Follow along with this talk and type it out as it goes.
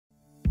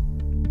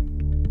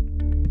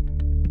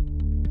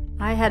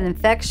I had an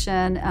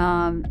infection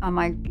on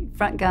my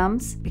front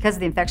gums. Because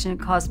of the infection, it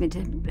caused me to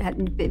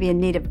be in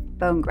need of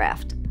bone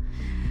graft.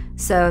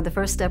 So the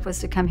first step was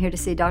to come here to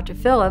see Dr.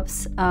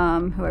 Phillips, who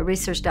I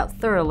researched out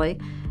thoroughly,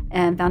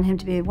 and found him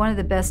to be one of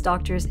the best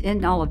doctors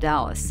in all of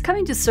Dallas.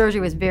 Coming to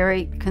surgery was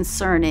very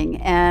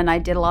concerning, and I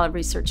did a lot of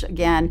research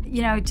again.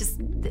 You know,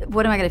 just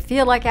what am I going to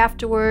feel like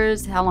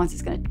afterwards? How long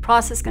is this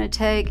process going to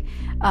take?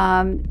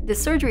 The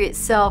surgery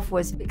itself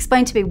was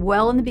explained to me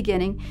well in the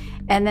beginning,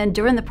 and then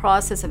during the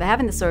process of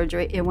having the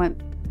surgery, it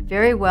went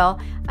very well.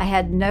 I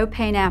had no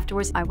pain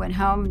afterwards. I went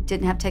home,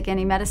 didn't have to take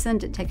any medicine,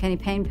 didn't take any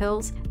pain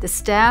pills. The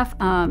staff,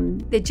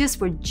 they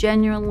just were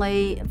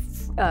genuinely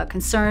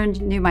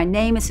concerned, knew my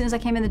name as soon as I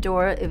came in the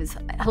door. It was,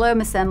 hello,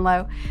 Miss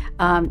Enlow.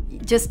 I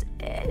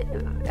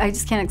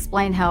just can't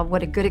explain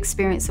what a good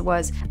experience it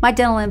was. My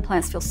dental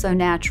implants feel so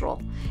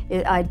natural.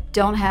 I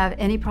don't have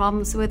any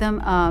problems with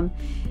them.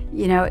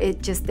 You know,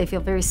 they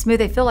feel very smooth.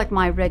 They feel like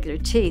my regular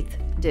teeth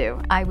do.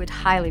 I would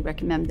highly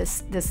recommend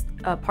this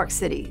Park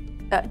City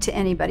to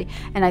anybody,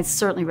 and I'd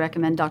certainly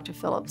recommend Dr.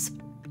 Phillips.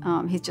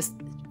 He's just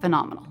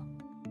phenomenal.